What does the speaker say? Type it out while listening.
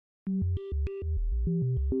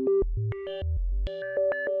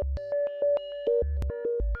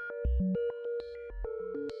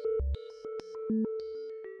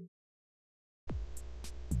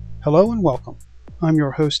Hello and welcome. I'm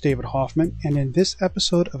your host David Hoffman, and in this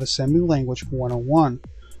episode of Assembly Language 101,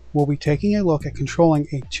 we'll be taking a look at controlling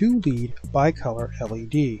a 2-lead BiColor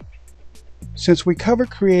LED. Since we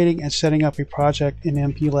covered creating and setting up a project in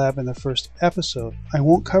MPLAB in the first episode, I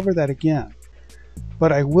won't cover that again,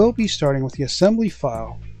 but I will be starting with the assembly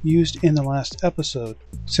file used in the last episode,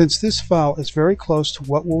 since this file is very close to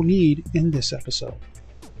what we'll need in this episode.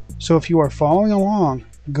 So if you are following along,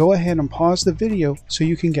 go ahead and pause the video so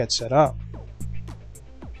you can get set up.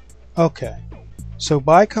 Okay, so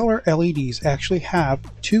BiColor LEDs actually have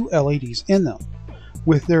two LEDs in them,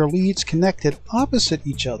 with their leads connected opposite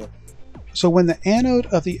each other. So when the anode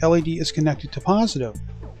of the LED is connected to positive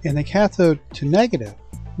and the cathode to negative,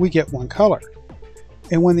 we get one color.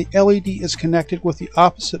 And when the LED is connected with the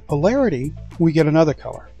opposite polarity, we get another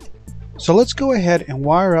color. So let's go ahead and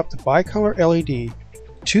wire up the BiColor LED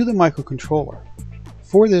to the microcontroller.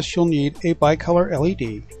 For this, you'll need a BiColor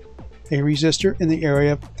LED, a resistor in the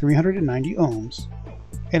area of 390 ohms,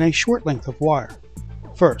 and a short length of wire.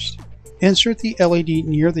 First, insert the LED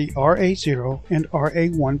near the RA0 and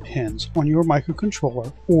RA1 pins on your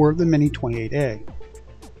microcontroller or the Mini 28A.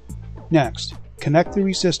 Next, connect the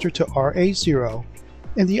resistor to RA0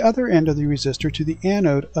 and the other end of the resistor to the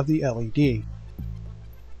anode of the LED.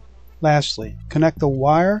 Lastly, connect the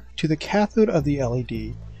wire to the cathode of the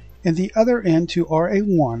LED and the other end to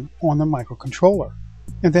RA1 on the microcontroller.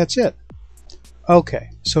 And that's it. Okay,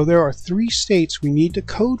 so there are three states we need to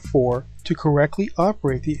code for to correctly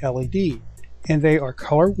operate the LED, and they are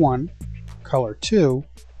color 1, color 2,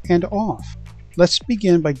 and off. Let's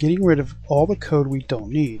begin by getting rid of all the code we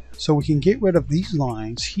don't need. So we can get rid of these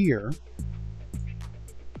lines here,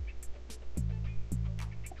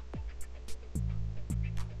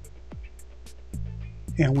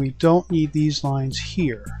 and we don't need these lines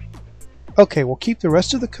here. Okay, we'll keep the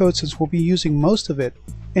rest of the code since we'll be using most of it,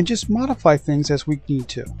 and just modify things as we need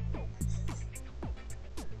to.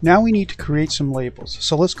 Now we need to create some labels,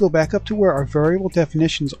 so let's go back up to where our variable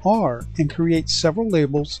definitions are and create several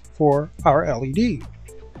labels for our LED.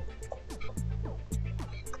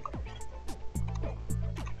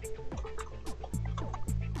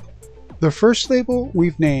 The first label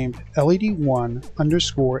we've named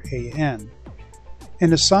LED1_AN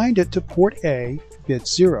and assigned it to port A, bit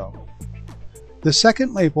 0. The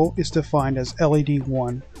second label is defined as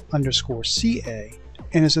LED1_CA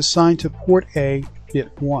and is assigned to port A, bit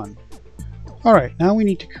 1. Alright, now we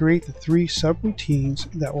need to create the three subroutines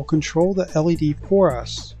that will control the LED for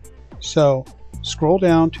us. So, scroll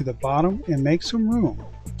down to the bottom and make some room.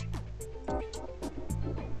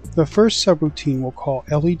 The first subroutine we'll call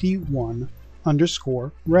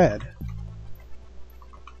LED1_red.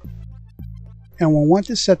 And we'll want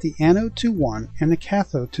to set the anode to 1 and the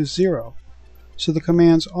cathode to 0. So the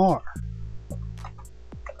commands are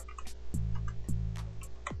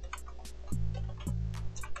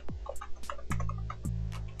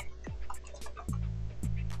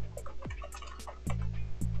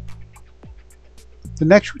the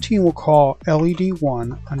next routine we'll call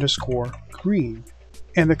LED1_green,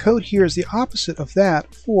 and the code here is the opposite of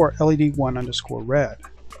that for LED1_red.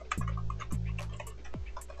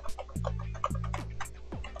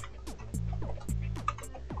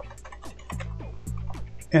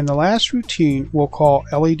 And the last routine we'll call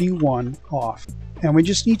LED1 off, and we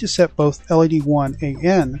just need to set both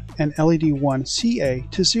LED1AN and LED1CA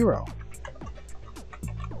to 0.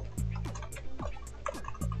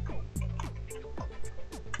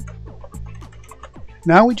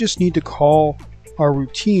 Now we just need to call our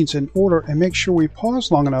routines in order and make sure we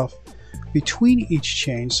pause long enough between each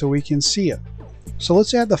change so we can see it. So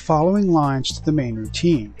let's add the following lines to the main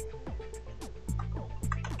routine.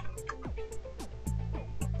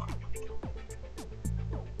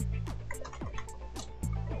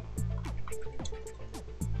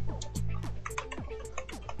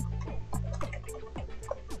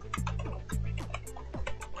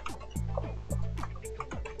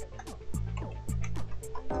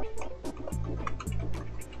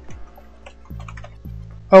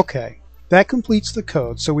 Okay, that completes the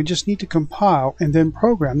code, so we just need to compile and then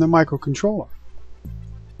program the microcontroller.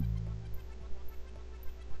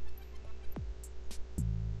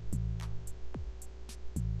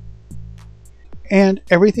 And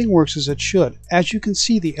everything works as it should. As you can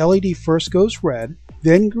see, the LED first goes red,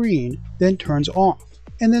 then green, then turns off,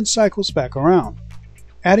 and then cycles back around.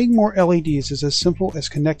 Adding more LEDs is as simple as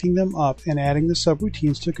connecting them up and adding the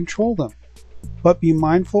subroutines to control them. but be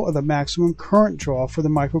mindful of the maximum current draw for the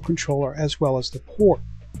microcontroller as well as the port.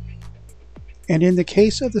 And in the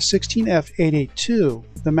case of the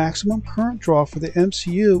 16F882, the maximum current draw for the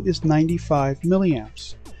MCU is 95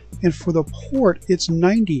 milliamps, and for the port it's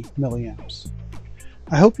 90 milliamps.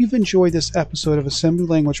 I hope you've enjoyed this episode of Assembly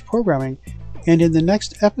Language Programming, and in the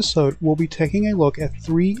next episode we'll be taking a look at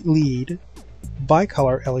 3 lead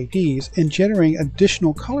BiColor LEDs and generating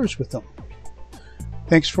additional colors with them.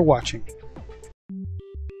 Thanks for watching.